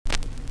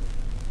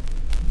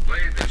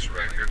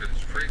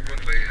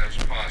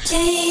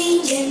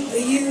Changing for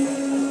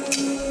you.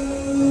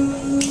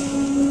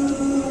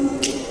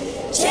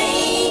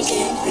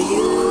 Changing for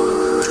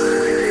you.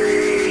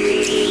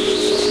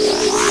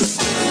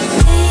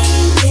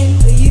 Changing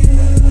for you.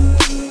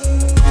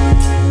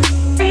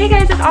 Hey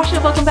guys, it's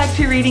Asha. Welcome back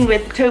to Reading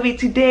with Toby.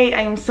 Today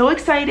I am so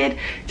excited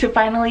to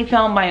finally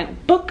film my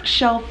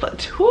bookshelf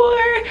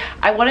tour.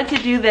 I wanted to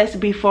do this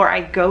before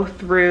I go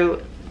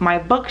through my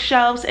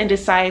bookshelves and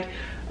decide,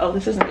 oh,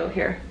 this doesn't go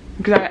here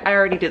because I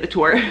already did the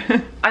tour.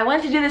 I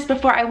wanted to do this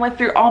before I went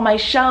through all my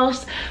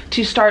shelves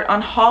to start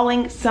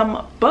unhauling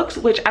some books,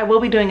 which I will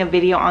be doing a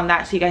video on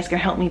that so you guys can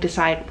help me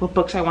decide what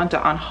books I want to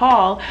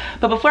unhaul.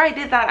 But before I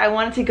did that, I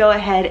wanted to go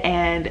ahead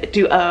and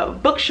do a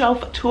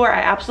bookshelf tour.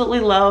 I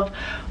absolutely love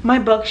my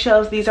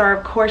bookshelves. These are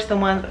of course the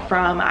ones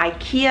from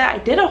IKEA. I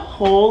did a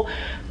whole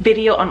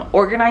video on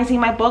organizing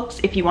my books.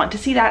 If you want to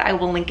see that, I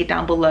will link it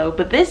down below.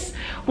 But this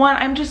one,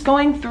 I'm just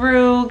going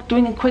through,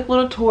 doing a quick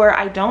little tour.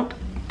 I don't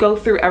go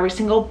through every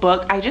single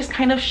book. I just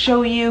kind of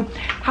show you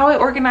how I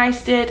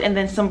organized it and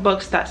then some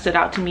books that stood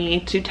out to me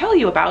to tell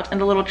you about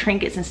and the little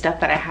trinkets and stuff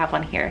that I have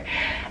on here.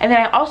 And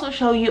then I also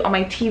show you on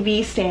my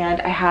TV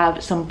stand, I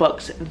have some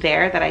books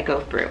there that I go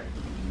through.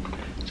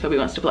 Toby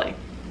wants to play.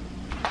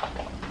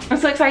 I'm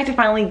so excited to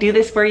finally do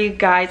this for you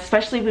guys,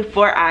 especially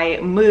before I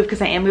move,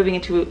 because I am moving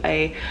into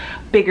a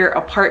bigger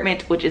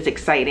apartment, which is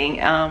exciting.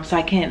 So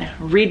I can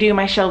redo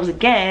my shelves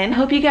again.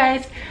 Hope you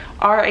guys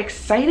are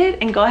excited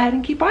and go ahead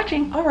and keep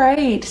watching. All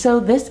right, so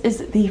this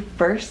is the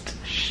first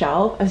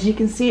shelf. As you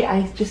can see,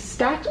 I just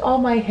stacked all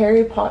my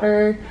Harry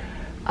Potter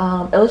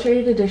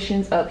illustrated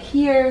editions up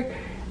here.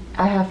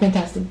 I have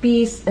Fantastic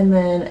Beasts and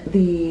then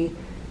the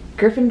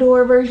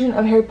Gryffindor version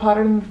of Harry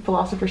Potter and the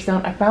Philosopher's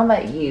Stone. I found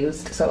that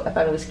used, so I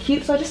thought it was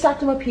cute, so I just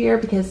stacked them up here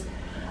because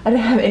I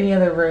didn't have any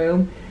other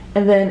room.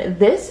 And then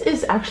this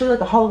is actually like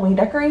a Halloween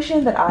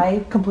decoration that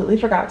I completely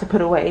forgot to put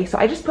away, so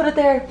I just put it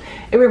there.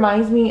 It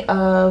reminds me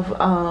of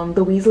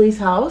the Weasley's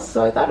house,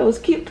 so I thought it was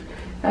cute.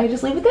 I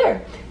just leave it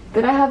there.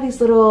 Then I have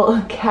these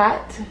little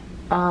cat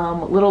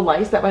little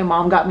lights that my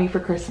mom got me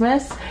for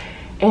Christmas,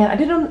 and I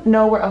didn't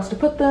know where else to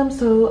put them,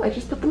 so I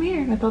just put them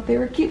here and I thought they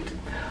were cute.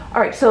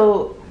 All right,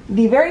 so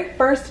the very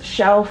first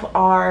shelf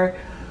are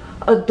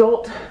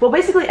adult, well,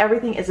 basically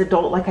everything is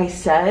adult like I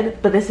said,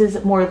 but this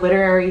is more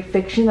literary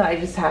fiction that I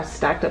just have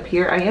stacked up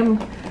here. I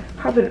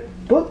have a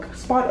book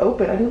spot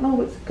open. I don't know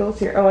what goes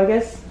here. Oh, I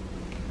guess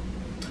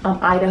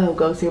Idaho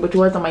goes here, which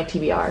was on my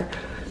TBR.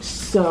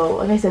 So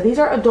like I said, these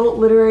are adult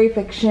literary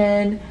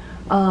fiction.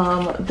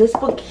 This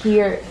book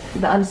here,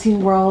 The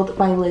Unseen World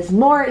by Liz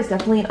Moore, is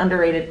definitely an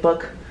underrated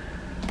book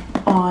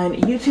on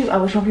YouTube. I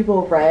wish more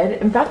people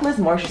read. In fact, Liz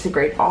Moore is just a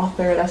great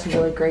author. That's a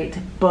really great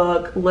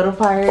book. Little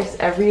Fires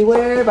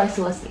Everywhere by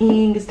Celeste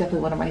Ng is definitely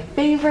one of my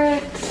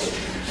favorites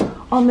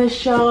on this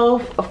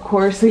shelf. Of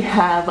course, we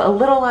have A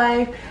Little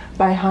Life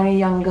by Hana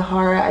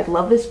Yangahara. I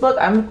love this book.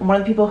 I'm one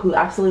of the people who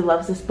absolutely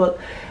loves this book,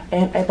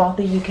 and I bought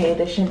the UK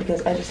edition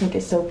because I just think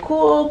it's so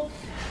cool.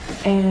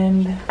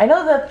 And I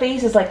know the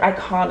face is like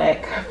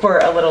iconic for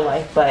A Little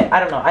Life, but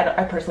I don't know.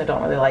 I personally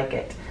don't really like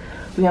it.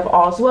 We have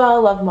All's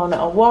Well, Love Mona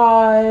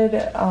Awad.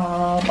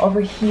 Over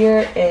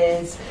here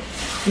is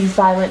These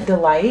Violent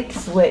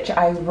Delights, which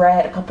I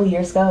read a couple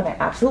years ago and I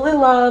absolutely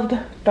loved.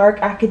 Dark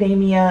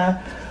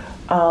academia,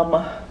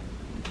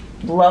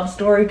 love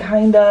story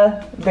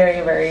kinda. Very,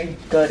 very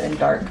good and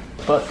dark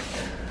book.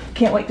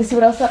 Can't wait to see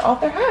what else that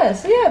author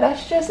has. So yeah,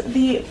 that's just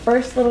the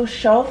first little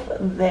shelf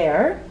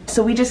there.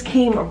 So we just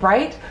came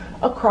right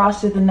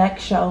across to the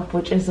next shelf,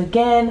 which is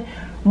again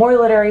more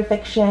literary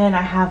fiction.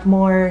 I have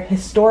more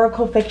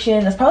historical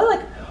fiction. That's probably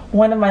like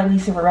one of my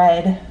least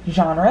read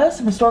genres,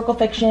 historical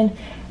fiction.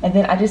 And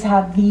then I just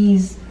have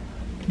these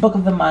book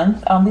of the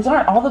month. These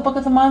aren't all the book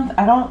of the month.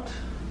 I don't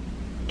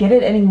get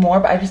it anymore,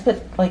 but I just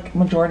put like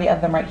majority of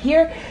them right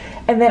here.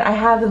 And then I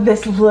have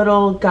this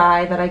little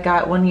guy that I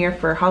got one year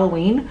for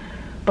Halloween,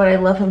 but I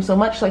love him so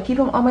much, so I keep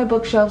him on my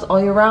bookshelves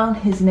all year round.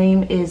 His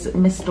name is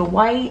Mr.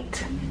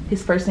 White.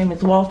 His first name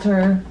is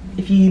Walter.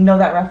 If you know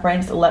that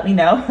reference, let me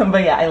know.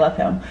 But yeah, I love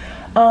him.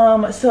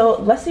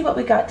 So let's see what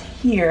we got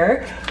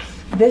here.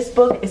 This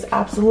book is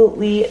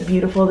absolutely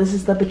beautiful. This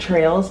is The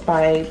Betrayals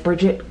by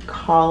Bridget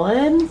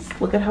Collins.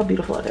 Look at how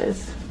beautiful it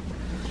is.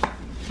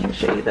 Let me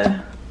show you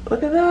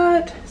look at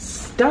that.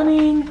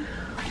 Stunning.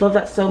 Love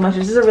that so much.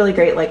 This is a really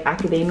great like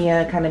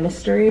academia kind of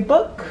mystery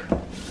book.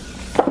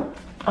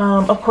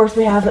 Of course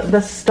we have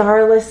The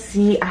Starless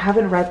Sea. I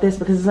haven't read this,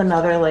 but this is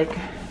another like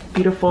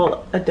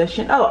beautiful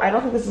edition. Oh, I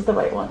don't think this is the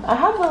right one. I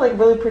have a like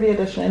really pretty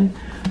edition.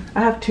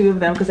 I have two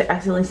of them because I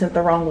accidentally sent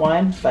the wrong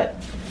one, but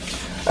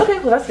okay,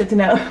 well that's good to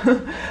know.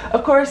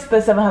 Of course,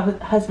 The Seven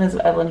Husbands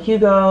of Evelyn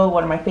Hugo,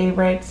 one of my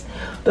favorites.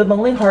 The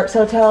Lonely Hearts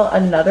Hotel,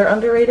 another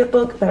underrated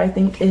book that I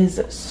think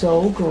is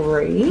so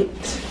great.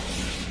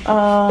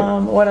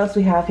 What else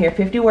we have here?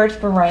 50 Words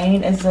for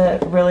Rain is a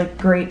really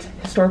great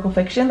historical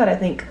fiction that I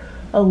think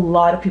a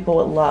lot of people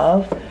would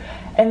love.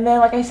 And then,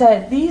 like I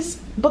said, these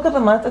book of the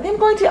month, I think I'm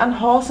going to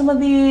unhaul some of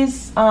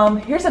these.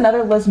 Here's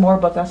another Liz Moore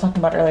book that I was talking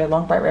about earlier,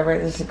 Long Bright River.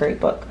 This is a great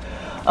book.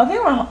 I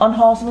think I'm gonna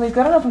unhaul some of these.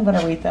 I don't know if I'm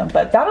gonna read them,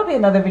 but that'll be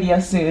another video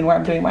soon where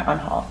I'm doing my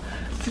unhaul.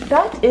 So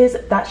that is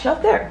that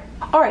shelf there.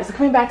 All right, so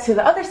coming back to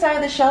the other side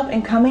of the shelf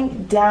and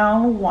coming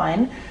down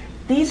one,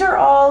 these are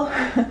all,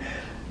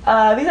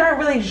 these aren't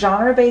really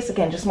genre based,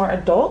 again, just more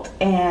adult,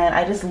 and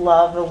I just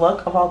love the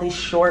look of all these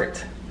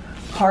short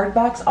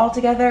hardbacks all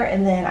together.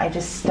 And then I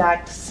just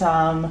stacked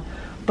some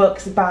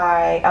books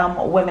by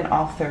women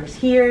authors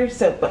here.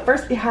 So, but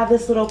first we have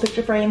this little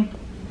picture frame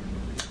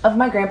of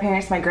my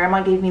grandparents. My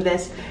grandma gave me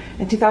this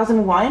in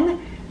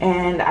 2001,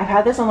 and I've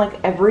had this on like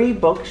every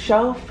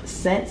bookshelf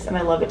since, and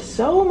I love it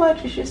so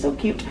much. It's just so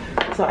cute.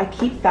 So I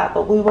keep that,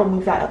 but we will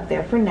move that up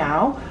there for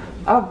now.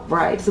 All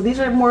right, so these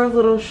are more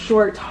little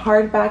short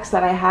hardbacks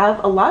that I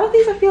have. A lot of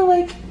these I feel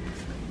like,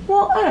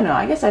 well, I don't know,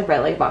 I guess I've read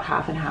like about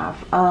half and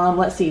half.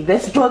 Let's see,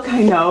 this book,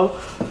 I know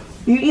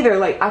you either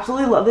like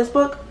absolutely love this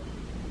book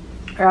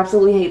or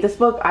absolutely hate this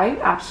book. I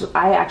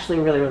actually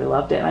really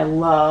loved it, and I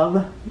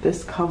love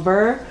this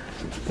cover.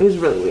 It was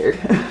really weird.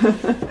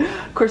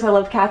 Of course, I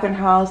loved Catherine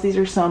House. These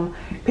are some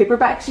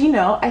paperbacks. You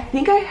know, I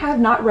think I have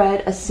not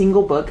read a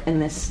single book in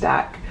this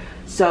stack.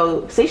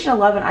 So Station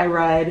 11 I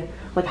read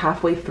like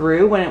halfway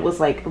through when it was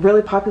like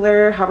really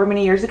popular however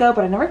many years ago,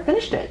 but I never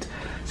finished it.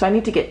 So I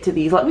need to get to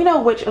these. Let me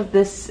know which of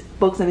this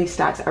books in these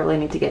stacks I really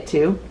need to get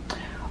to.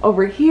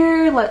 Over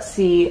here, let's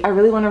see. I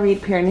really want to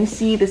read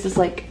Piranesi. This is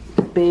like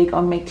big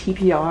on my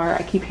TPR.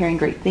 I keep hearing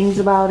great things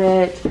about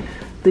it.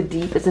 The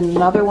Deep is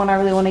another one I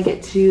really want to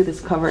get to. This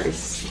cover is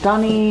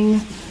stunning.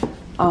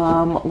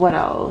 What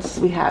else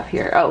we have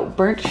here? Oh,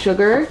 Burnt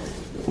Sugar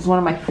is one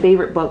of my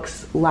favorite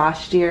books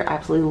last year. I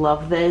absolutely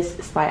love this.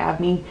 It's by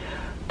Avni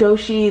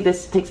Doshi.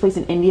 This takes place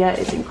in India.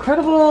 It's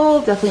incredible.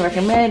 Definitely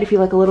recommend if you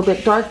like a little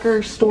bit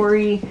darker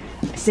story.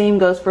 Same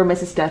goes for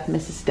Mrs. Death.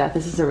 Mrs. Death.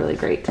 This is a really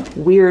great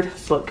weird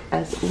book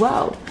as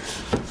well.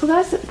 So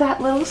that's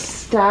that little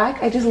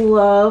stack. I just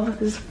love,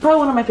 this is probably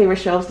one of my favorite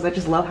shelves because I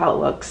just love how it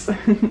looks.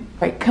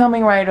 Right,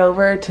 coming right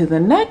over to the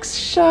next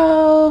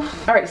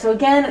shelf. All right, so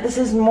again, this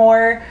is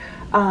more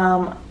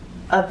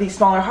of these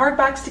smaller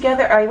hardbacks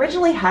together. I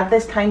originally had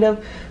this kind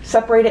of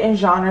separated in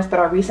genres, but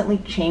I recently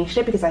changed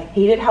it because I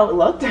hated how it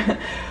looked.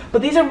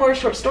 But these are more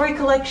short story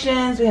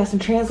collections. We have some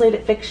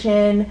translated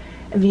fiction,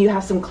 and you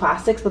have some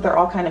classics, but they're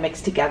all kind of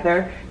mixed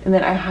together. And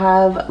then I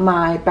have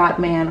my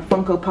Batman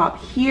Funko Pop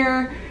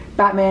here.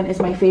 Batman is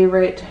my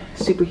favorite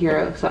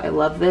superhero, so I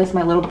love this.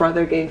 My little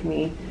brother gave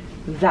me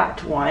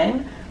that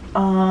one.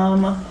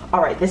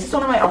 All right, this is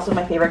one of also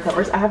my favorite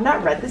covers. I have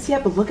not read this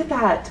yet, but look at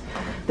that.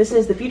 This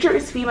is The Future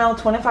is Female,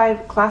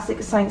 25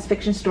 Classic Science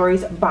Fiction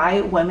Stories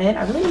by Women.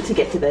 I really need to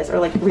get to this, or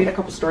like read a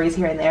couple stories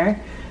here and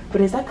there. But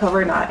is that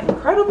cover not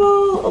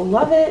incredible? I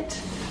love it.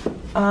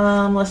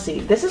 Let's see.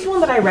 This is one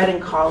that I read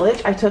in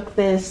college. I took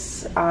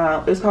this, it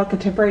was called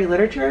Contemporary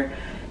Literature,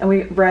 and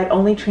we read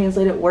only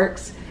translated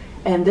works.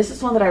 And this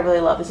is one that I really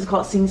love. This is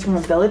called Scenes from a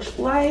Village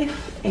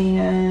Life,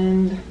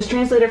 and it's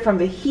translated from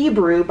the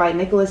Hebrew by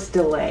Nicholas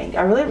DeLange.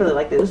 I really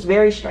liked it. It was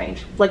very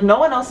strange. Like, no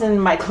one else in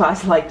my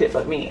class liked it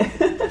but me.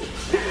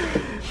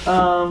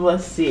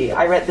 Let's see.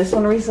 I read this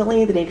one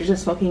recently, The Dangers of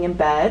Smoking in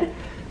Bed,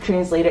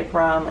 translated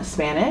from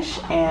Spanish,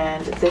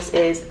 and this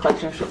is a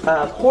collection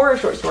of horror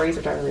short stories,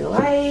 which I really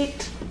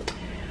liked.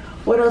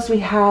 What else we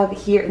have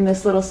here in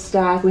this little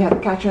stack? We have The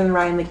Catcher in the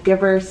Rye and the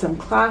Giver, some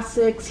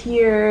classics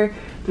here.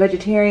 The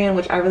Vegetarian,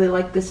 which I really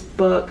like this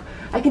book.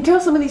 I can tell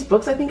some of these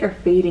books I think are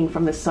fading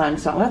from the sun,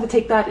 so I'm gonna have to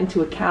take that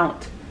into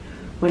account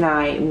when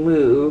I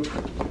move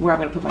where I'm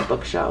gonna put my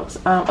bookshelves.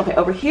 Okay,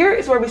 over here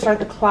is where we start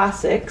the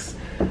classics.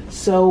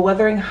 So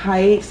Wuthering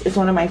Heights is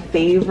one of my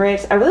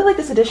favorites. I really like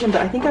this edition,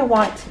 but I think I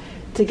want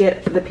to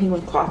get the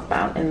penguin cloth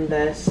bound in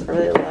this. I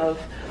really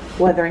love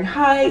Wuthering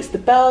Heights. The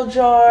Bell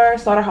Jar,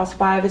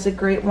 Slaughterhouse-Five is a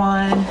great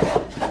one.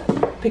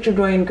 Picture of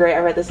Dorian Gray, I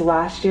read this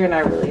last year and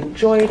I really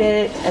enjoyed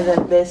it. And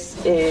then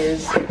this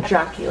is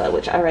Dracula,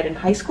 which I read in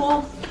high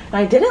school. And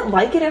I didn't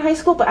like it in high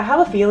school, but I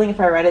have a feeling if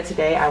I read it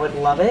today, I would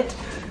love it.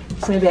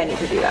 So maybe I need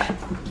to do that.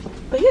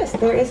 But yes,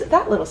 there is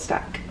that little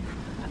stack.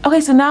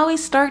 Okay, so now we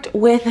start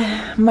with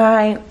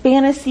my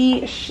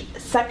fantasy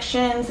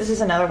sections. This is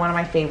another one of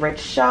my favorite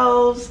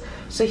shelves.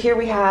 So here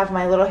we have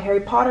my little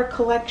Harry Potter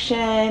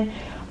collection.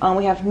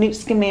 We have Newt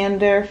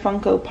Scamander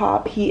Funko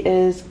Pop. He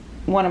is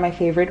one of my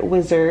favorite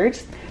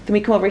wizards. Then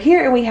we come over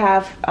here and we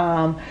have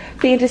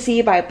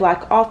fantasy by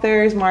Black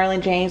authors,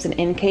 Marlon James and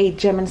N.K.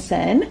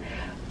 Jemisin.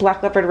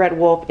 Black Leopard Red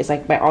Wolf is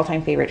like my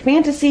all-time favorite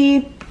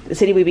fantasy. The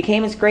City We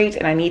Became is great,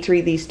 and I need to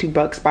read these two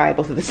books by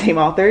both of the same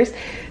authors.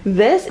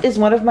 This is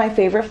one of my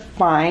favorite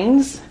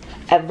finds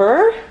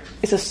ever.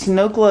 It's a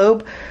snow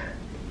globe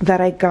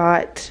that I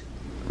got,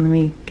 let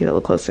me get a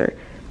little closer,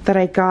 that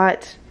I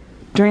got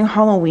during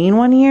Halloween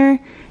one year.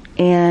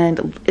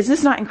 And is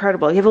this not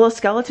incredible? You have a little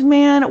skeleton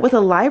man with a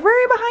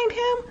library behind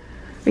him?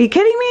 Are you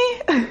kidding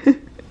me?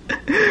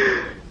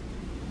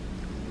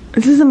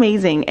 This is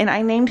amazing. And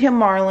I named him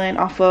Marlon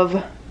off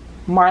of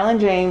Marlon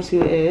James,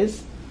 who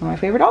is one of my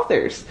favorite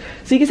authors.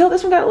 So you can tell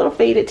this one got a little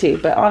faded too,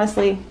 but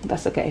honestly,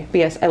 that's okay. But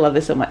yes, I love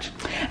this so much.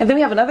 And then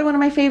we have another one of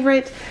my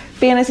favorite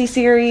fantasy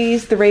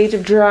series, The Rage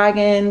of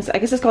Dragons. I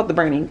guess it's called The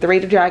Burning. The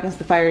Rage of Dragons,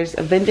 The Fires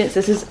of Vengeance.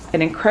 This is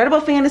an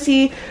incredible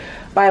fantasy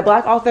by a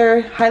Black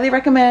author, highly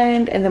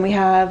recommend. And then we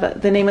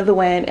have The Name of the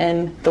Wind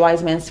and The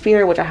Wise Man's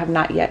Fear, which I have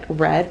not yet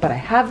read, but I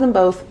have them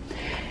both.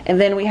 And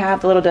then we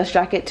have the little dust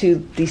jacket to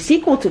the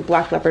sequel to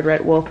Black Leopard,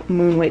 Red Wolf,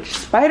 Moon Witch,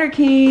 Spider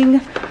King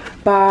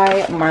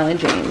by Marlon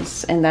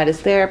James. And that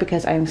is there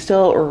because I'm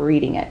still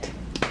reading it.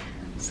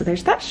 So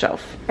there's that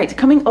shelf. All right,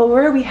 coming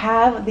over, we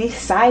have the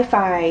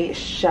sci-fi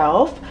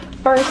shelf.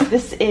 First,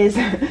 this is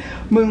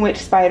Moon Witch,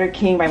 Spider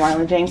King by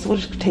Marlon James. So we'll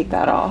just take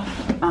that off.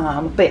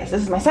 But yes,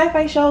 this is my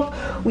sci-fi shelf.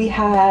 We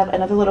have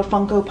another little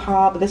Funko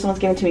Pop. This one's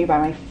given to me by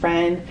my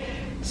friend.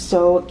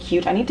 So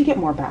cute. I need to get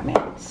more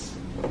Batmans.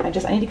 I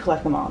need to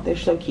collect them all. They're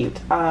so cute.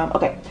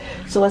 Okay,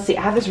 so let's see.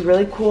 I have this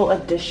really cool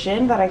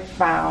edition that I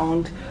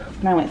found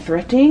when I went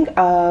thrifting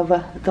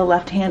of The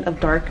Left Hand of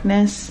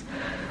Darkness.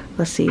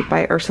 Let's see,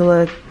 by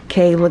Ursula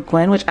K. Le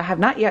Guin, which I have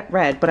not yet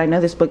read, but I know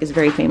this book is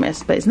very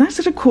famous. But isn't that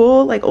such a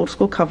cool, like, old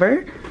school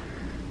cover?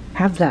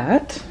 Have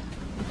that.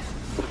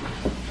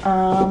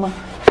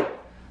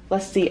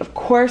 Let's see. Of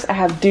course, I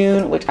have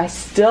Dune, which I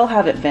still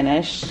haven't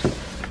finished.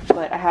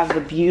 But I have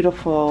the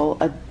beautiful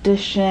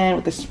edition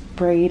with the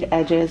sprayed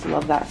edges.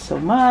 Love that so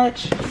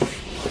much.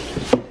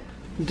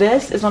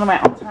 This is one of my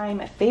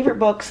all-time favorite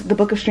books, The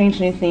Book of Strange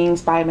New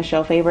Things by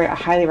Michelle Favorite. I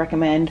highly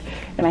recommend.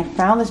 And I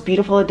found this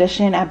beautiful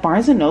edition at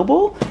Barnes &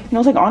 Noble. And it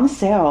was like on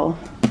sale.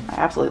 I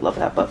absolutely love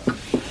that book.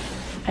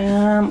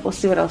 Let's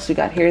see what else we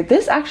got here.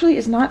 This actually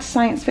is not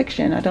science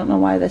fiction. I don't know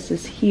why this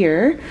is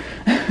here.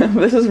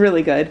 This is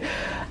really good.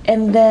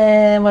 And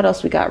then what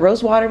else we got?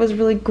 Rosewater was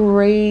really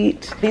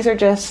great. These are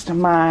just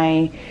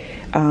my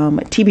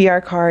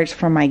TBR cards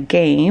from my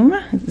game,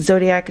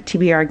 Zodiac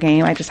TBR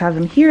game. I just have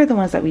them here, the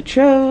ones that we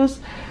chose,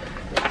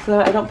 so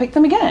I don't pick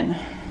them again.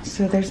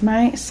 So there's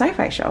my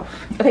sci-fi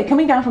shelf. Okay,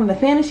 coming down from the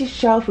fantasy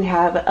shelf, we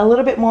have a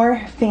little bit more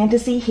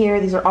fantasy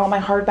here. These are all my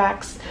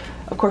hardbacks,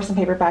 of course some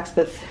paperbacks,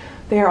 but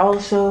they are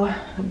also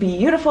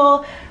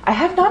beautiful. I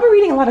have not been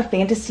reading a lot of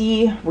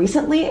fantasy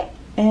recently,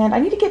 and I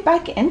need to get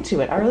back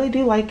into it. I really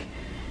do like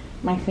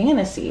my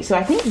fantasy. So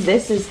I think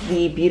this is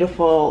the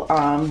beautiful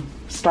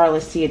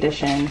Starless Sea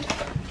edition.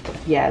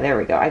 Yeah, there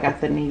we go. I got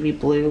the navy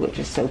blue, which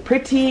is so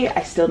pretty.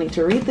 I still need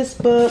to read this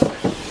book.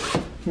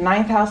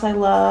 Ninth House I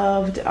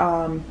loved.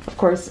 Of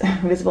course,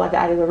 Invisible at the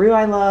Addie LaRue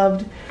I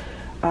loved.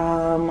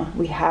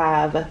 We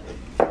have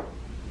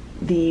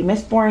the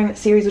Mistborn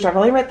series, which I've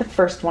only read the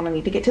first one. I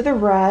need to get to the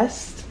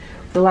rest.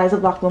 The Lies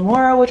of Locke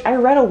Lamora, which I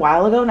read a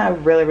while ago, and I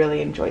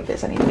really enjoyed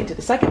this. I need to get to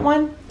the second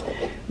one.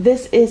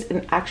 This is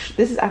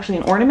actually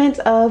an ornament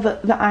of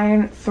the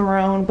Iron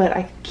Throne, but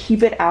I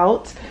keep it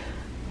out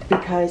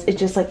because it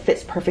just like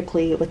fits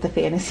perfectly with the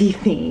fantasy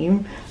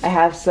theme. I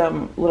have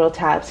some little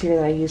tabs here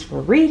that I use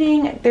for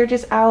reading. They're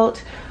just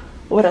out.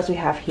 What else we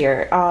have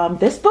here?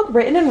 This book,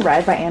 Written and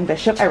Read by Anne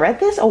Bishop. I read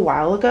this a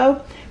while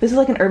ago. This is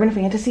like an urban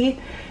fantasy.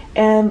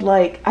 And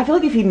like, I feel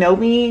like if you know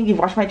me, you've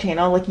watched my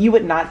channel, like you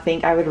would not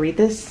think I would read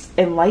this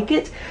and like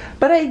it,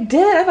 but I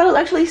did. I thought it was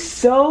actually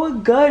so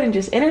good and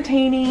just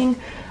entertaining.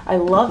 I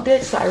loved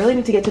it, so I really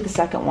need to get to the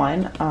second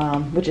one,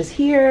 which is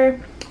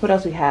here. What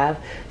else we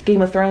have?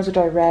 Game of Thrones, which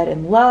I read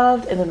and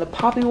loved, and then the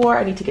Poppy War.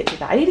 I need to get to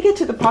that. I need to get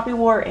to the Poppy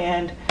War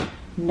and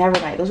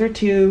Nevernight. Those are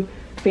two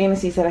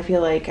fantasies that I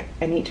feel like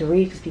I need to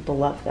read because people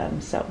love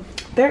them. So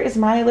there is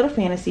my little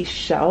fantasy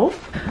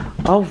shelf.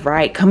 All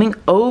right, coming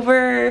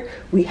over,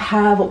 we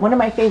have one of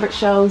my favorite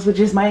shelves, which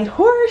is my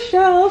horror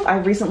shelf. I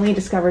recently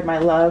discovered my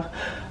love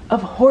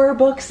of horror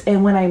books,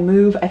 and when I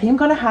move, I think I'm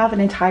gonna have an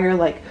entire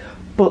like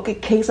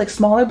bookcase, like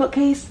smaller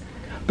bookcase,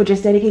 but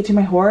just dedicated to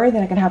my horror.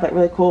 Then I can have like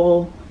really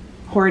cool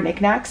horror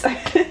knickknacks.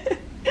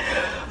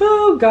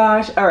 Oh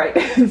gosh. All right.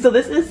 So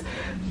this is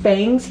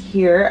Fangs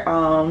here.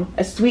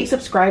 A sweet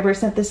subscriber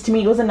sent this to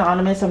me. It was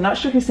anonymous. I'm not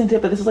sure who sent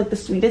it, but this was like the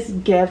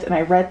sweetest gift, and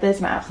I read this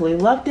and I absolutely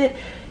loved it.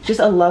 It's just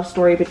a love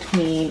story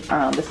between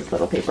this is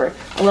little paper,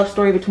 a love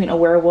story between a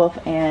werewolf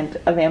and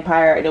a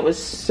vampire, and it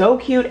was so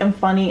cute and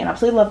funny, and I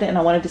absolutely loved it, and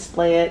I want to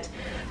display it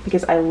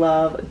because I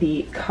love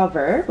the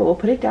cover, but we'll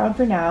put it down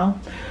for now.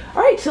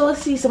 All right, so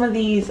let's see some of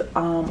these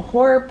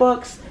horror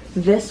books.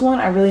 This one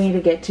I really need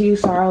to get to,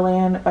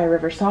 Sorrowland by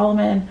River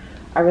Solomon.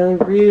 I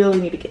really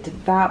need to get to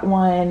that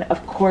one.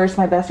 Of course,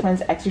 My Best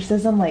Friend's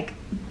Exorcism, like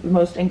the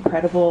most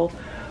incredible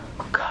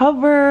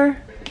cover.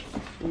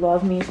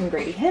 Love me some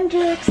Grady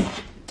Hendrix.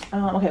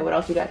 Okay, what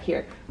else we got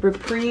here?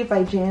 Reprieve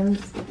by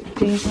James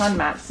John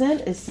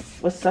Matson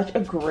was such a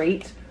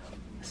great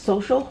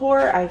social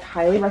horror. I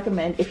highly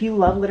recommend. If you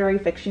love literary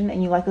fiction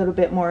and you like a little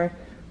bit more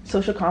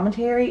social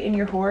commentary in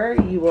your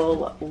horror, you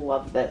will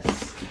love this.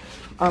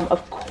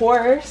 Of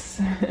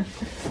course,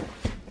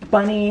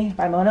 Bunny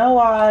by Mona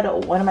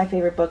Awad, one of my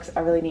favorite books. I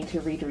really need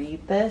to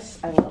reread this.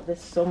 I love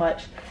this so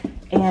much.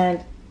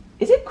 And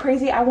is it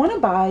crazy? I want to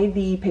buy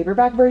the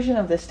paperback version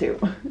of this too.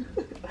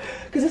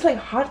 Because it's like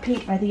hot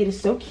pink, and I think it is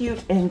so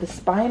cute, and the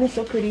spine is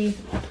so pretty.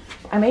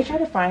 I may try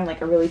to find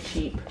like a really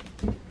cheap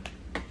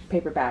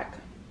paperback,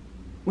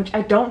 which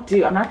I don't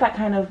do. I'm not that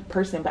kind of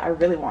person, but I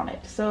really want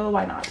it, so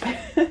why not?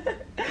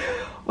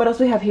 What else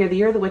we have here? The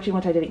Year of the Witching,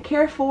 which I didn't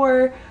care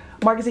for.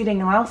 Margaret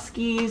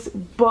Danielewski's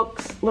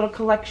books, little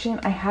collection.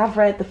 I have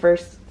read the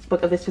first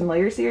book of this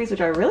Familiar series,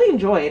 which I really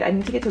enjoyed. I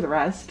need to get to the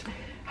rest.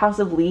 House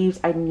of Leaves,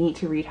 I need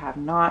to read, have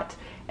not.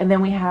 And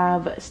then we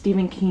have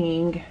Stephen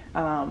King,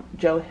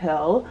 Joe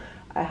Hill.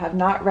 I have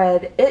not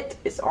read it.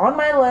 It's on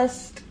my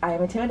list. I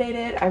am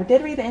intimidated. I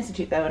did read The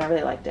Institute though, and I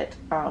really liked it.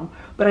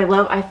 But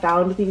I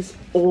found these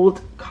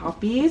old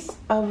copies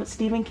of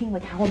Stephen King.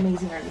 Like, how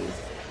amazing are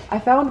these? I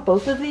found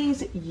both of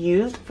these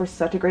used for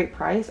such a great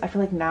price. I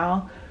feel like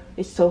now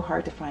it's so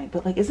hard to find.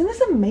 But like, isn't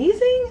this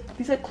amazing?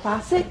 These are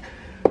classic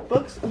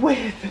books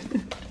with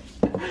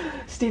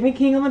Stephen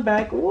King on the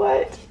back.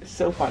 What?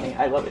 So funny.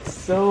 I love it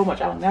so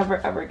much. I'll never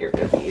ever get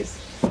rid of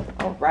these.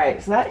 All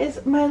right, so that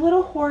is my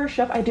little horror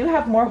shelf. I do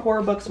have more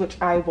horror books, which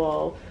I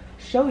will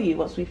show you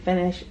once we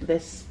finish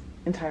this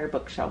entire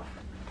bookshelf.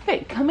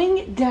 Okay,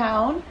 coming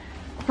down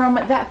from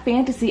that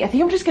fantasy, I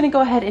think I'm just gonna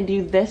go ahead and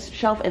do this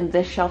shelf and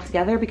this shelf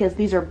together because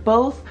these are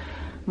both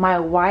my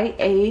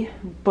YA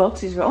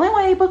books. These are the only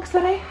YA books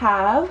that I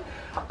have.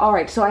 All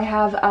right, so I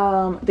have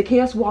the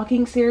Chaos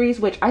Walking series,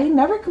 which I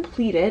never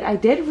completed. I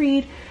did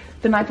read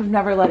The Knife of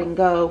Never Letting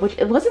Go, which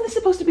it wasn't this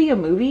supposed to be a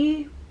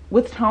movie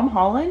with Tom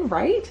Holland,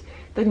 right?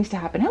 That needs to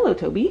happen. Hello,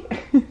 Toby.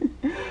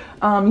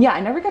 Yeah, I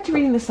never got to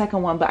reading the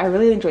second one, but I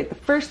really enjoyed the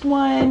first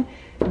one.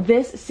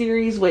 This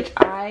series, which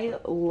I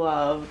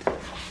loved,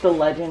 the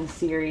Legend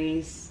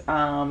series. Do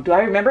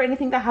I remember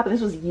anything that happened?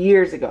 This was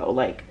years ago,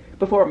 like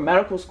before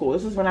medical school.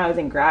 This was when I was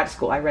in grad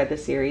school. I read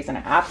this series and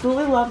I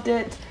absolutely loved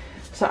it.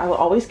 So I will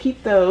always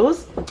keep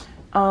those.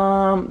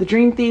 The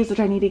Dream Thieves,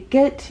 which I need to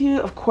get to.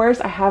 Of course,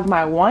 I have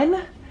my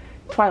one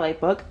Twilight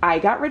book. I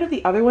got rid of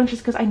the other ones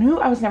just because I knew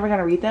I was never going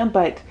to read them,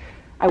 but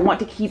I want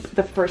to keep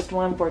the first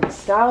one for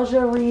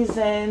nostalgia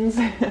reasons.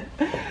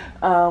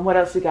 What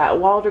else we got?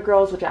 Wilder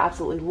Girls, which I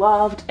absolutely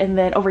loved. And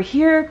then over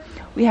here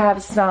we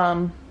have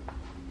some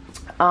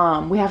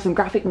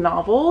graphic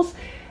novels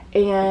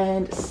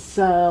and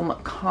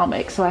some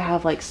comics. So I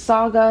have like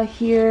Saga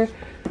here,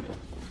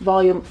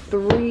 volume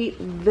 3,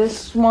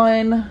 this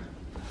one,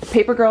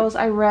 Paper Girls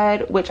I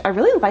read, which I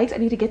really liked. I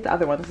need to get the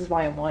other one. This is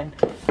volume 1.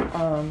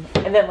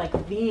 And then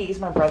like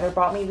these, my brother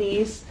bought me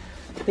these.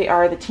 They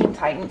are the Teen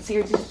Titans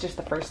series. This is just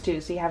the first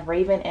two. So you have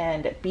Raven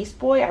and Beast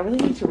Boy. I really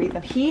need to read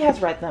them. He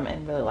has read them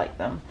and really liked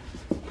them.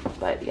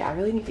 But yeah, I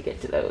really need to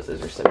get to those.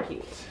 Those are so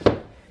cute.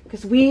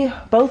 Because we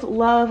both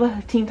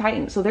love Teen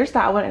Titans. So there's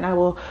that one. And I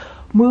will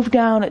move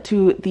down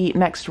to the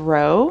next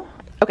row.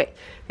 Okay,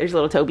 there's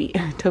little Toby.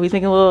 Toby's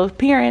making a little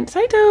appearance.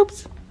 Hi,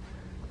 Tobes.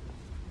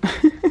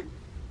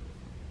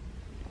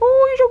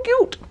 Oh, you're so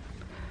cute.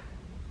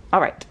 All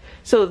right.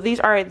 So these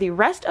are the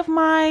rest of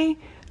my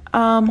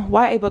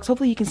YA books.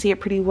 Hopefully you can see it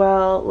pretty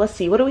well. Let's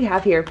see, what do we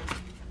have here?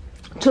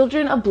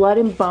 Children of Blood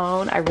and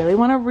Bone. I really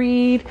want to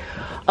read.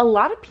 A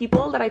lot of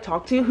people that I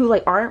talk to who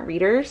like aren't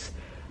readers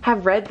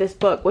have read this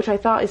book, which I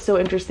thought is so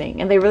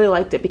interesting, and they really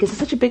liked it because it's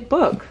such a big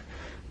book.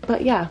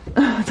 But yeah,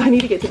 so I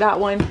need to get to that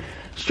one.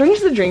 Strange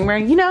the Dreamer.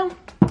 You know,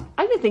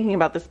 I've been thinking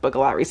about this book a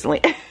lot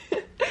recently.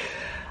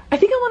 I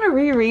think I want to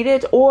reread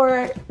it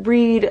or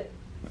read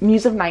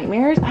Muse of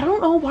Nightmares. I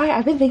don't know why.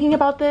 I've been thinking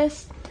about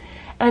this,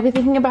 and I've been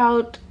thinking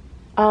about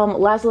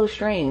Laszlo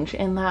Strange,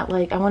 and that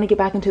like I want to get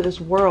back into this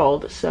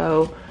world,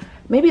 so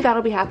maybe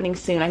that'll be happening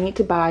soon. I need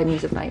to buy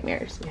Muse of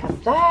Nightmares. We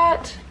have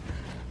that.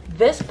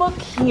 This book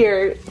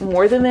here,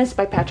 More Than This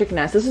by Patrick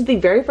Ness. This is the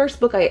very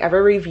first book I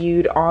ever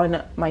reviewed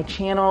on my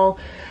channel.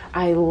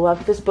 I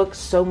love this book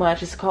so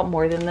much. It's called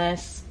More Than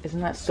This.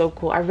 Isn't that so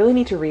cool? I really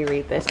need to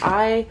reread this.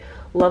 I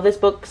love this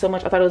book so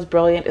much. I thought it was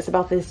brilliant. It's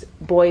about this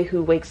boy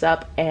who wakes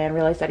up and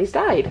realizes that he's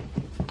died.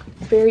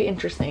 Very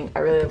interesting. I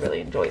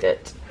really enjoyed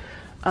it.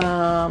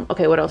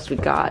 Okay, what else we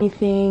got?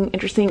 Anything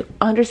interesting?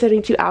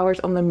 172 Hours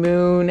on the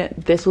Moon.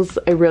 This was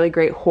a really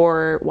great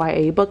horror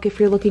YA book if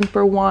you're looking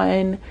for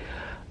one.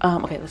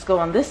 Okay, let's go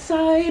on this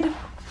side.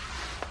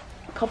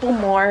 A couple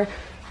more.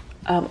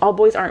 All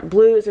Boys Aren't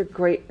Blue is a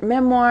great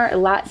memoir.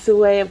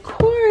 Elatsue, of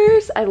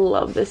course. I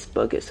love this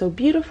book. It's so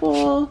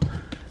beautiful.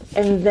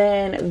 And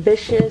then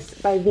Vicious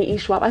by V.E.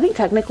 Schwab. I think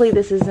technically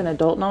this is an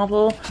adult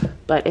novel,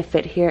 but it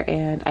fit here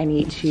and I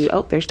need to,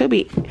 oh, there's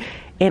Toby.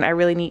 And I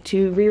really need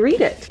to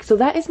reread it. So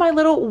that is my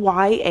little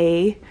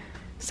YA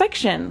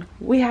section.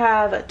 We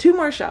have 2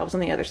 more shelves on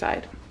the other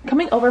side.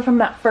 Coming over from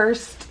that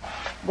first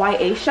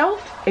YA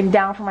shelf and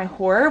down for my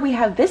horror, we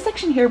have this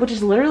section here, which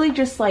is literally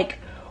just like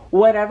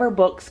whatever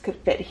books could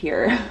fit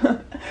here.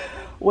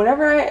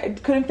 Whatever I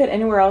couldn't fit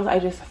anywhere else, I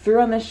just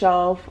threw on this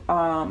shelf.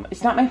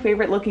 It's not my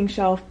favorite looking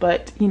shelf,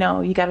 but you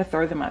know, you gotta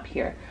throw them up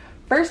here.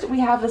 First, we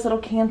have this little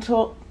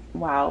candle.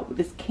 Wow,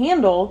 this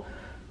candle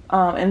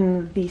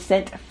in the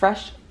scent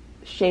Fresh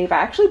Shave. I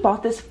actually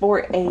bought this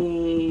for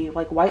a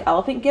like white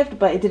elephant gift,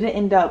 but it didn't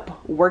end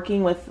up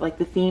working with like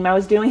the theme I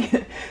was doing.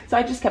 So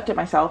I just kept it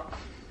myself.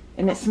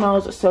 And it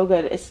smells so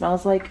good. It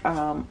smells like,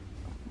 I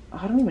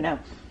don't even know.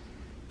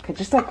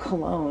 Just like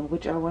cologne,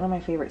 which are one of my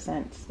favorite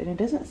scents. And it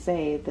doesn't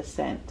say the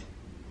scent,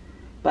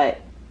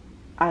 but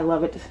I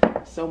love it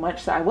so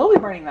much. So I will be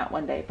burning that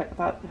one day, but I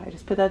thought I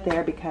just put that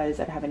there because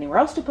I don't have anywhere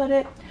else to put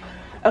it.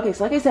 Okay,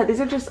 so like I said,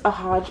 these are just a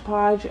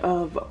hodgepodge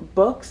of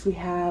books. We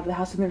have The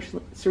House of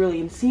the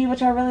Cerulean Sea,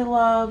 which I really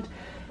loved.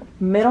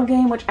 Middle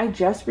Game, which I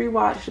just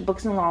rewatched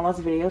Books and Lala's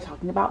video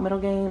talking about Middle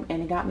Game,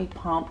 and it got me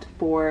pumped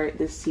for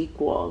the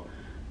sequel.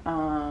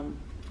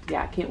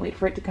 Yeah, I can't wait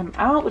for it to come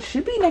out, which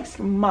should be next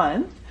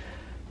month.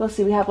 Let's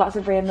see, we have lots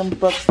of random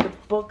books. The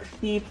Book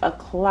Thief, a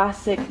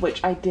classic,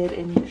 which I did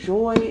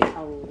enjoy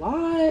a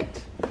lot.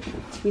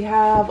 We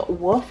have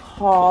Wolf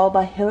Hall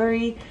by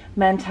Hilary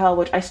Mantel,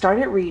 which I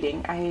started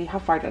reading. How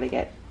far did I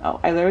get? Oh,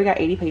 I literally got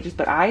 80 pages,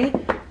 but I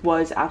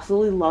was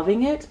absolutely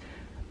loving it.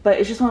 But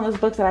it's just one of those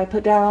books that I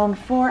put down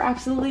for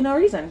absolutely no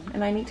reason,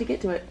 and I need to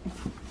get to it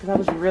because I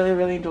was really,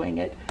 really enjoying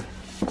it.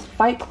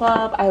 Fight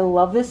Club, I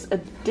love this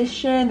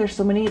edition. There's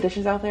so many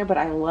editions out there, but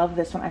I love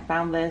this one. I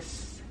found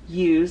this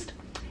used,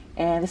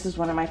 and this is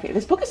one of my favorites.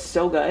 This book is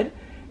so good,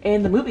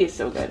 and the movie is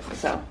so good,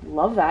 so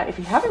love that. If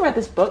you haven't read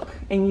this book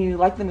and you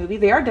like the movie,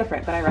 they are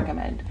different, but I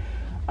recommend.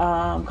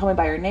 Call Me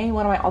By Your Name,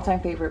 one of my all-time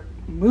favorite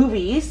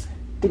movies.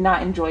 Did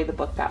not enjoy the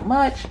book that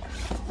much.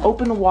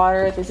 Open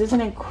Water, this is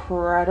an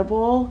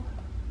incredible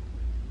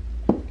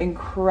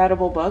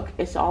book.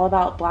 It's all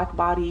about black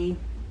body,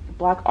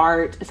 black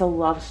art. It's a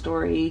love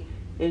story.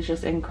 It's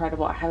just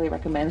incredible. I highly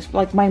recommend. It's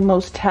like my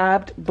most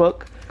tabbed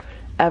book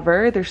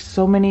ever. There's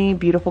so many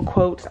beautiful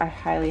quotes. I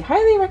highly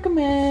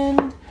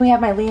recommend. We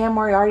have my Liane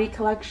Moriarty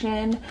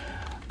collection,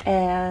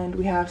 and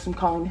we have some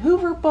Colleen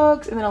Hoover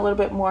books, and then a little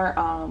bit more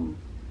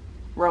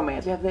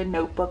romance. We have The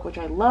Notebook, which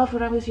I loved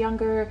when I was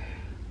younger,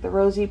 The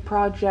Rosie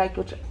Project,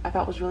 which I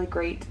thought was really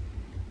great,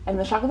 and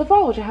The Shock of the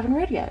Fall, which I haven't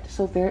read yet.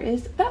 So there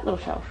is that little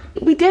shelf.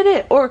 We did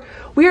it, or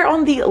we are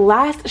on the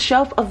last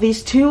shelf of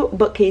these two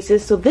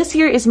bookcases. So this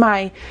here is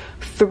my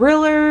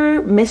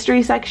thriller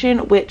mystery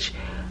section, which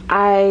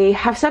I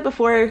have said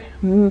before,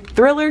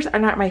 thrillers are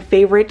not my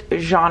favorite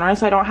genre,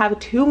 so I don't have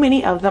too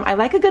many of them. I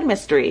like a good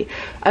mystery.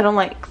 I don't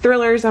like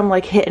thrillers. I'm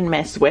like hit and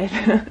miss with.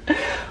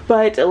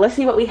 But let's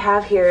see what we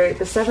have here.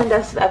 The Seven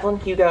Deaths of Evelyn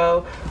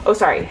Hugo. Oh,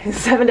 sorry.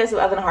 Seven Deaths of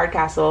Evelyn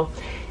Hardcastle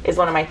is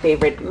one of my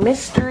favorite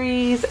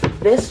mysteries.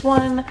 This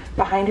one,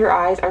 Behind Her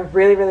Eyes, I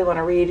really, really want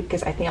to read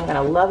because I think I'm going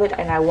to love it.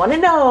 And I want to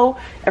know,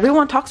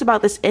 everyone talks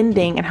about this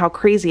ending and how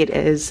crazy it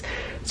is.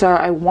 So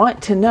I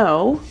want to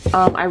know.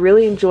 I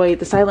really enjoyed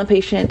The Silent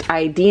Patient.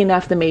 I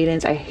DNF'd The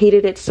Maidens. I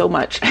hated it so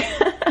much.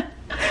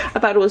 I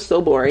thought it was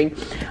so boring.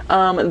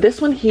 This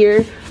one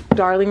here,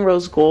 Darling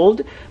Rose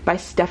Gold by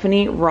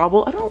Stephanie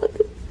Robel.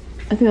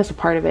 I think that's a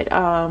part of it.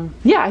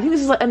 Yeah, I think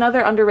this is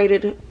another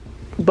underrated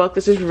book.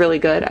 This is really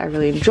good. I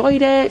really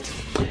enjoyed it.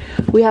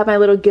 We have my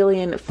little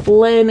Gillian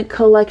Flynn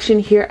collection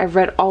here. I've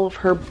read all of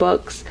her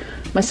books.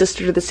 My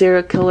Sister the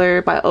Serial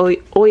Killer by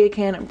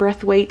Oyukan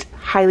Braithwaite.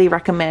 Highly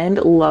recommend.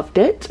 Loved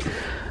it.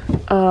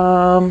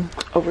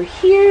 Over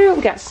here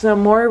we got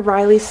some more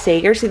Riley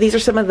Sager. So these are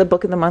some of the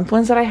book of the month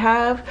ones that I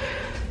have.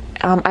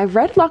 I've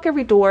read Lock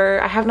Every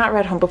Door. I have not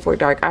read Home Before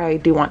Dark. I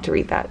do want to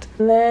read that.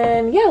 And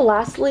then yeah,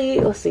 lastly,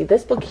 let's see,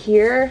 this book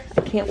here,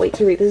 I can't wait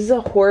to read. This is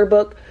a horror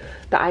book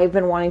that I've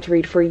been wanting to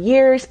read for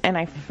years, and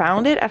I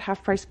found it at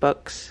Half Price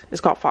Books.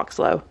 It's called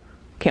Foxlow.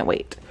 Can't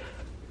wait.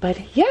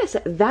 But yes,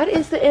 that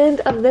is the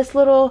end of this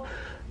little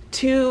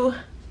two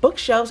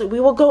bookshelves. We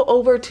will go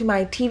over to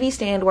my TV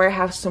stand where I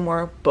have some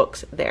more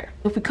books there.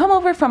 If we come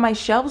over from my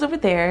shelves over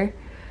there,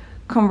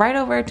 come right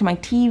over to my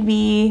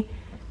TV,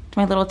 to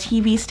my little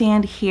TV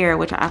stand here,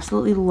 which I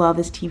absolutely love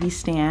this TV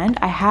stand.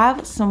 I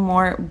have some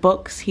more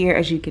books here,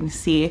 as you can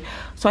see.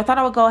 So I thought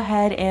I would go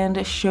ahead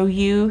and show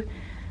you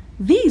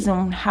these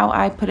and how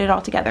I put it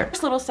all together.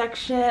 This little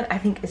section I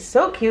think is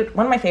so cute.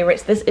 One of my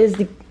favorites. This is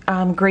the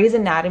Grey's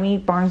Anatomy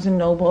Barnes &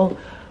 Noble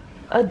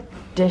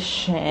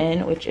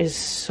edition, which is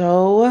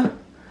so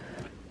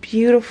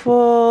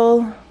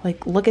beautiful.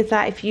 Like, look at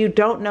that. If you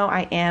don't know,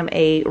 I am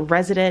a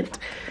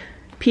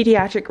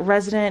pediatric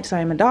resident, so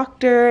I'm a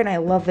doctor, and I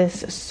love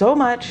this so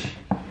much.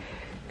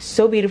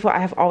 So beautiful. I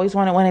have always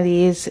wanted one of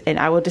these, and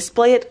I will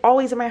display it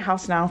always in my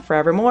house now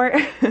forevermore.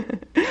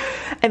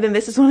 And then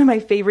this is one of my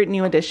favorite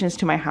new additions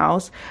to my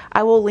house.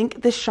 I will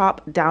link this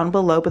shop down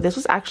below, but this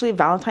was actually a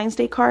Valentine's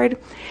Day card,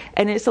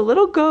 and it's a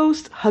little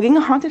ghost hugging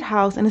a haunted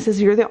house, and it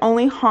says, "You're the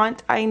only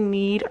haunt I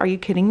need." Are you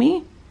kidding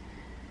me?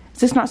 Is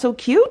this not so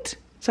cute?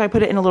 So I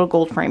put it in a little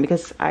gold frame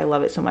because I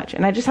love it so much.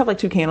 And I just have like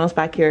 2 candles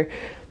back here.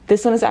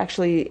 This one is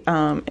actually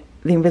The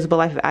Invisible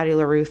Life of Addie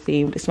LaRue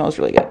themed. It smells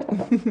really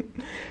good.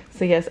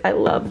 So yes, I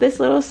love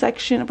this little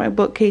section of my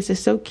bookcase. It's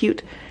so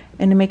cute,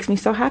 and it makes me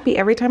so happy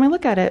every time I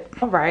look at it.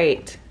 All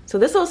right, so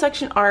this little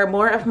section are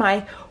more of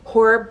my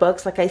horror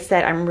books. Like I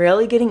said, I'm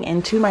really getting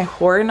into my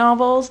horror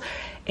novels,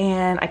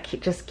 and I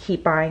just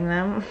keep buying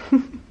them.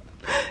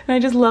 And I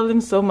just love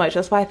them so much.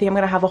 That's why I think I'm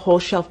gonna have a whole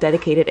shelf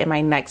dedicated in my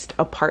next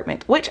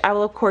apartment, which I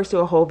will of course do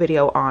a whole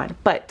video on.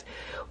 But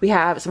we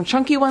have some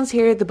chunky ones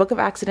here. The Book of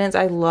Accidents.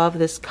 I love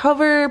this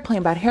cover.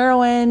 Plain Bad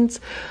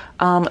Heroines.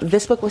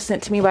 This book was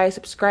sent to me by a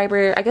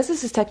subscriber. I guess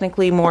this is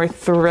technically more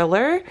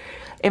thriller.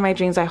 In My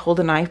Dreams I Hold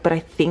a Knife, but I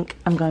think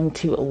I'm going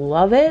to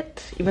love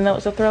it, even though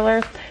it's a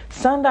thriller.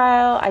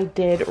 Sundial, I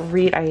did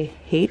read. I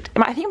think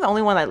I'm the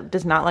only one that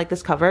does not like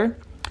this cover,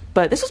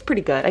 but this was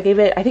pretty good. I gave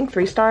it, I think,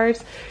 3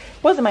 stars.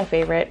 Wasn't my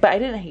favorite, but I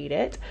didn't hate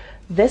it.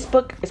 This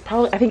book is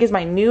probably, I think, is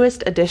my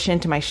newest addition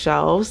to my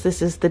shelves.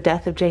 This is The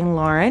Death of Jane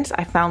Lawrence.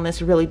 I found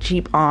this really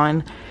cheap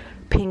on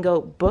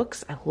Pingo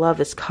Books. I love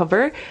this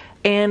cover.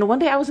 And one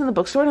day I was in the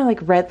bookstore and I like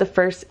read the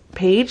first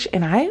page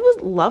and I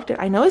loved it.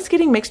 I know it's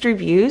getting mixed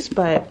reviews,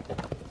 but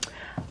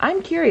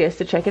I'm curious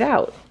to check it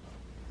out.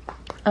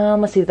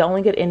 Let's see, The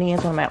Only Good Ending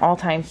is one of my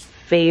all-time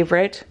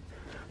favorite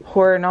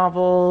horror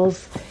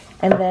novels.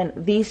 And then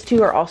these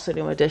 2 are also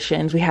new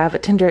additions. We have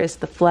Tender is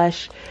the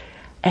Flesh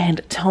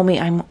and Tell Me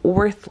I'm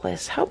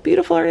Worthless. How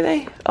beautiful are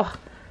they? Oh,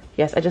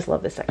 yes, I just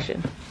love this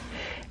section.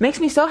 Makes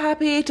me so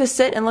happy to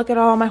sit and look at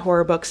all my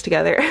horror books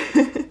together.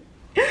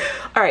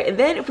 All right, and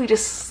then if we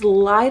just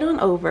slide on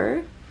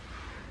over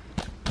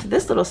to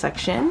this little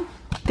section,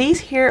 these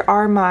here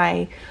are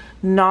my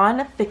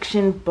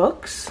non-fiction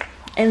books.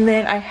 And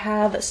then I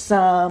have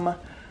some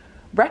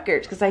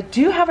records because I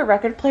do have a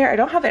record player. I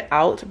don't have it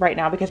out right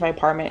now because my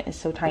apartment is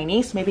so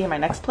tiny, so maybe in my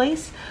next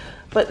place.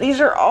 But these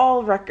are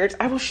all records.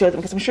 I will show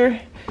them because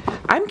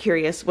I'm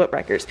curious what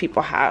records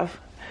people have.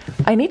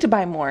 I need to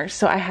buy more.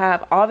 So I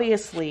have,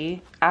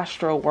 obviously,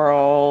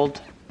 Astroworld,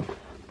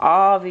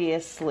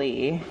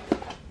 obviously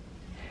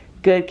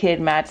Good Kid,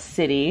 Mad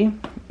City.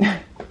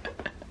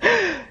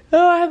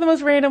 Oh, I have the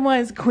most random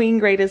ones. Queen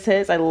Greatest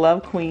Hits. I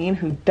love Queen.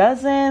 Who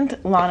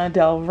doesn't? Lana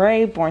Del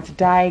Rey, Born to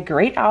Die.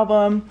 Great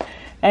album.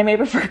 Nightmare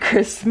Before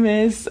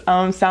Christmas.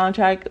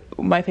 Soundtrack.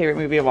 My favorite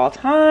movie of all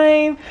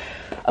time.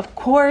 Of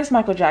course,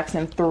 Michael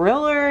Jackson,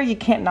 Thriller. You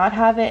can't not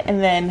have it.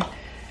 And then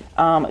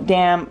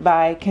Damn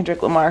by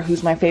Kendrick Lamar,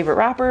 who's my favorite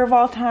rapper of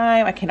all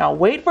time. I cannot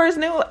wait for his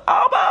new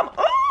album.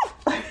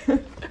 Oh!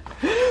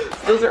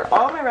 Those are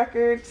all my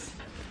records.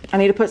 I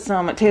need to put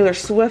some Taylor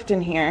Swift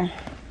in here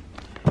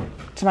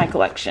to my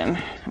collection.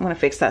 I'm gonna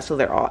fix that so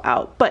they're all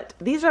out. But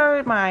these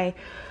are my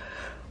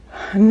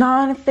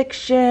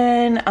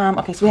non-fiction.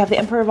 Okay, so we have The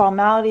Emperor of All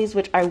Maladies,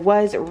 which I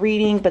was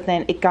reading, but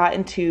then it got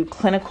into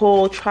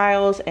clinical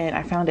trials and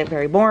I found it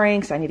very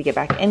boring, so I need to get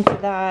back into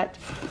that.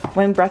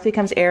 When Breath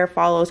Becomes Air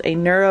follows a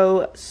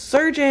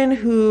neurosurgeon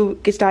who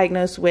gets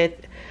diagnosed with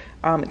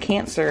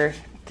cancer.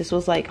 This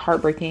was like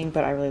heartbreaking,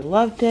 but I really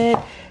loved it.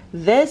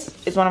 This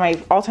is one of my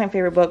all-time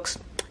favorite books,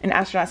 An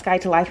Astronaut's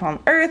Guide to Life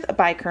on Earth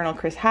by Colonel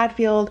Chris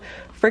Hadfield.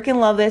 Freaking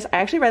love this. I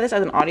actually read this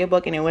as an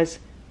audiobook and it was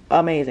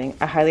amazing.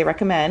 I highly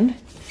recommend.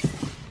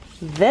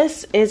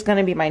 This is going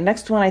to be my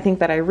next one, I think,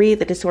 that I read,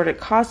 The Disordered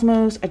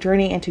Cosmos, A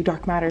Journey into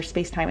Dark Matter,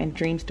 Space-Time, and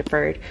Dreams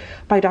Deferred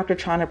by Dr.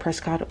 Chanda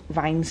Prescott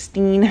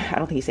Weinstein. I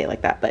don't think you say it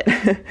like that, but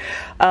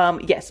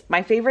yes,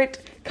 my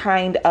favorite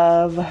kind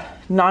of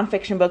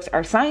nonfiction books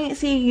are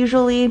science-y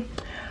usually.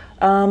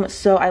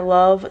 So I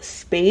love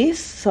space,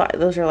 so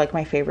those are like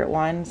my favorite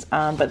ones.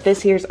 But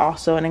this here is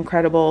also an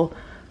incredible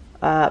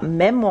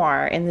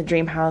memoir, In the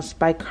Dream House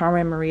by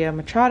Carmen Maria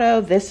Machado.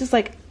 This is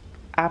like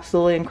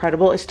absolutely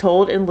incredible. It's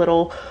told in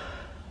little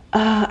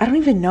I don't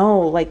even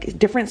know, like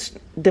different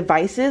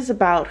devices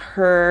about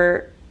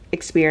her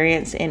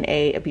experience in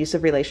a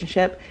abusive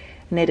relationship,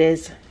 and it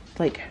is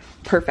like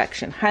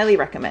perfection. Highly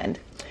recommend.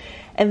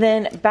 And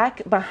then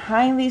back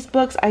behind these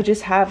books I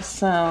just have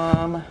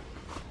some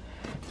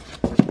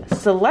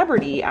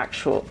celebrity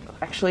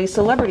actually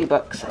celebrity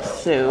books.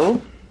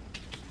 So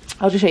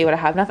I'll just show you what I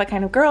have. Not That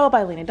Kind of Girl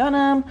by Lena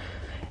Dunham,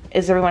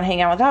 Is Everyone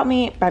Hanging Out Without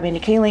Me by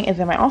Mindy Kaling, and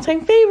then my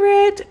all-time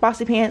favorite,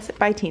 Bossy Pants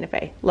by Tina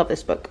Fey. Love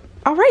this book.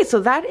 All right, so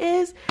that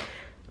is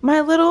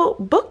my little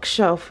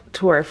bookshelf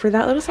tour for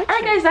that little section. All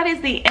right, guys, that is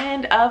the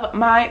end of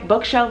my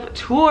bookshelf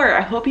tour.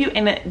 I hope you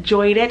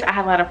enjoyed it. I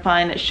had a lot of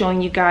fun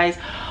showing you guys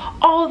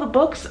all the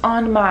books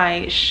on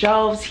my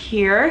shelves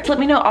here. So let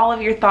me know all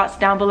of your thoughts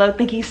down below.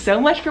 Thank you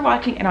so much for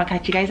watching, and I'll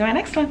catch you guys in my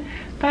next one.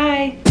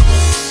 Bye.